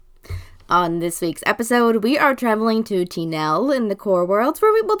On this week's episode, we are traveling to Tinnel in the core worlds,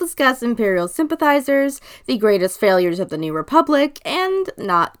 where we will discuss Imperial sympathizers, the greatest failures of the New Republic, and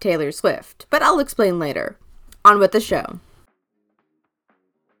not Taylor Swift. But I'll explain later. On with the show.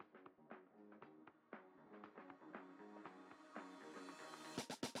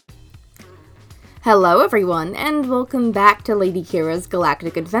 Hello everyone, and welcome back to Lady Kira's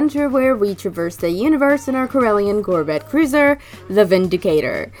galactic adventure, where we traverse the universe in our Corellian Corvette cruiser, the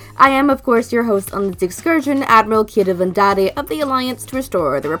Vindicator. I am, of course, your host on this excursion, Admiral Kira Vendade of the Alliance to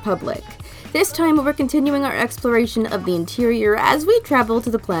Restore the Republic. This time, we're continuing our exploration of the interior as we travel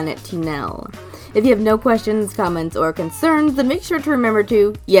to the planet Tinnel. If you have no questions, comments, or concerns, then make sure to remember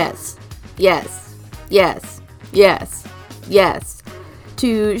to yes,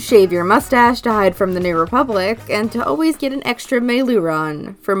 to shave your mustache to hide from the New Republic, and to always get an extra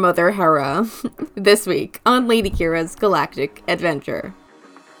Meiluron for Mother Hera this week on Lady Kira's Galactic Adventure.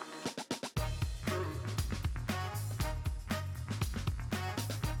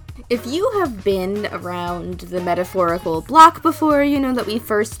 If you have been around the metaphorical block before, you know that we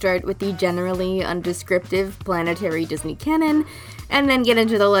first start with the generally undescriptive planetary Disney canon, and then get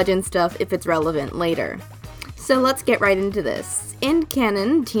into the legend stuff if it's relevant later. So let's get right into this. In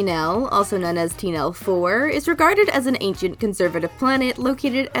canon, Tinnel, also known as Tinnel 4, is regarded as an ancient conservative planet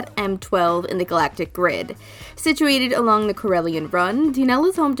located at M12 in the galactic grid. Situated along the Corellian Run, Tinnel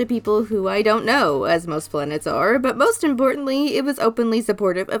is home to people who I don't know, as most planets are, but most importantly, it was openly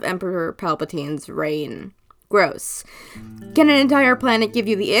supportive of Emperor Palpatine's reign. Gross. Can an entire planet give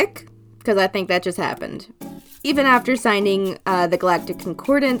you the ick? Because I think that just happened. Even after signing the Galactic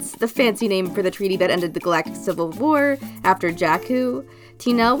Concordance, the fancy name for the treaty that ended the Galactic Civil War after Jakku,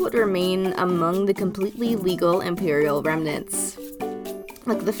 Tinnel would remain among the completely legal Imperial remnants.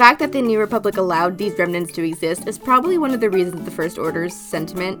 Look, the fact that the New Republic allowed these remnants to exist is probably one of the reasons the First Order's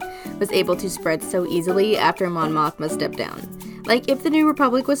sentiment was able to spread so easily after Mon Mothma stepped down. Like, if the New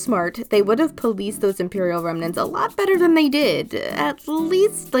Republic was smart, they would have policed those Imperial remnants a lot better than they did. At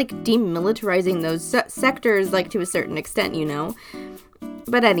least, demilitarizing those sectors, to a certain extent, you know.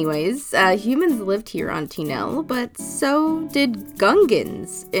 But anyways, humans lived here on Tinnel, but so did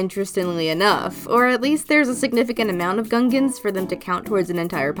Gungans, interestingly enough. Or at least there's a significant amount of Gungans for them to count towards an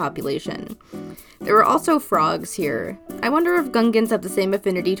entire population. There were also frogs here. I wonder if Gungans have the same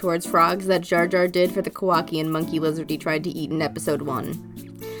affinity towards frogs that Jar Jar did for the Kowakian monkey lizard he tried to eat in episode 1.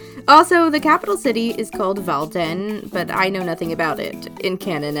 Also, the capital city is called Valden, but I know nothing about it, in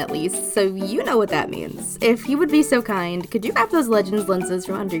canon at least, so you know what that means. If you would be so kind, could you grab those Legends lenses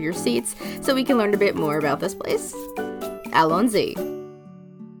from under your seats so we can learn a bit more about this place? Allons-y.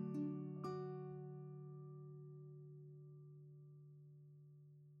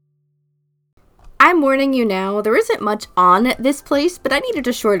 I'm warning you now, there isn't much on this place, but I needed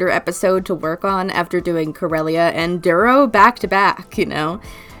a shorter episode to work on after doing Corellia and Duro back to back, you know?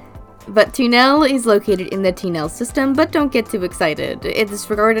 But Tinnel is located in the Tinnel system, but don't get too excited. It is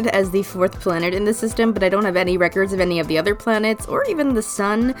regarded as the 4th planet in the system, but I don't have any records of any of the other planets, or even the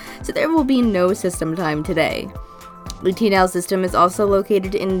sun, so there will be no system time today. The Tinnel system is also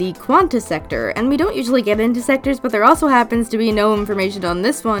located in the Quanta sector, and we don't usually get into sectors, but there also happens to be no information on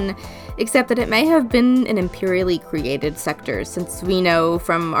this one, except that it may have been an imperially created sector, since we know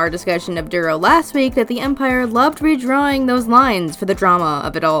from our discussion of Duro last week that the Empire loved redrawing those lines for the drama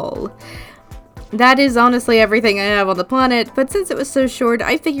of it all. That is honestly everything I have on the planet, but since it was so short,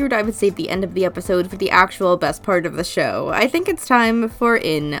 I figured I would save the end of the episode for the actual best part of the show. I think it's time for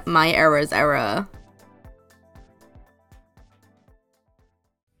In My Era's Era.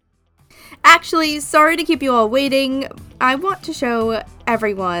 Actually, sorry to keep you all waiting. I want to show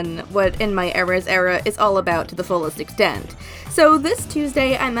everyone what In My Era's Era is all about to the fullest extent. So this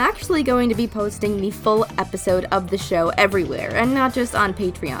Tuesday, I'm actually going to be posting the full episode of the show everywhere, and not just on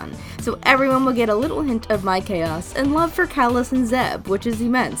Patreon. So everyone will get a little hint of my chaos and love for Callus and Zeb, which is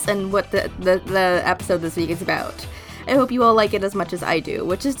immense, and what the episode this week is about. I hope you all like it as much as I do,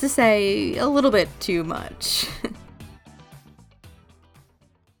 which is to say, a little bit too much.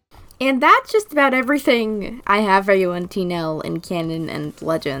 And that's just about everything I have for you on Tinnel in canon and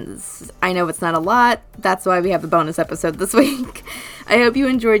legends. I know it's not a lot, that's why we have the bonus episode this week. I hope you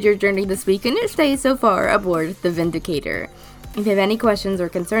enjoyed your journey this week and your stay so far aboard the Vindicator. If you have any questions or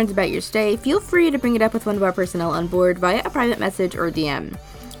concerns about your stay, feel free to bring it up with one of our personnel on board via a private message or DM.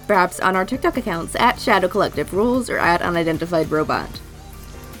 Perhaps on our TikTok accounts at Shadow Collective Rules or at Unidentified Robot.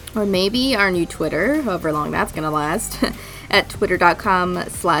 Or maybe our new Twitter, however long that's gonna last, at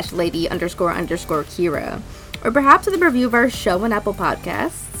twitter.com/lady__Kira. or perhaps with a review of our show on Apple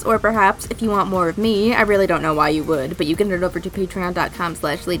Podcasts, or perhaps if you want more of me, I really don't know why you would, but you can head over to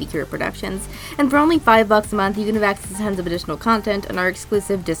patreon.com/LadyKira Productions, and for only $5 a month, you can have access to tons of additional content on our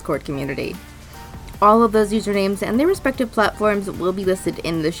exclusive Discord community. All of those usernames and their respective platforms will be listed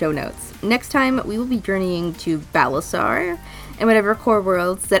in the show notes. Next time, we will be journeying to Balasar and whatever core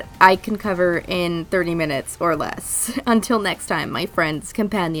worlds that I can cover in 30 minutes or less. Until next time, my friends,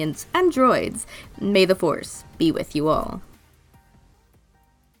 companions, and droids, may the Force be with you all.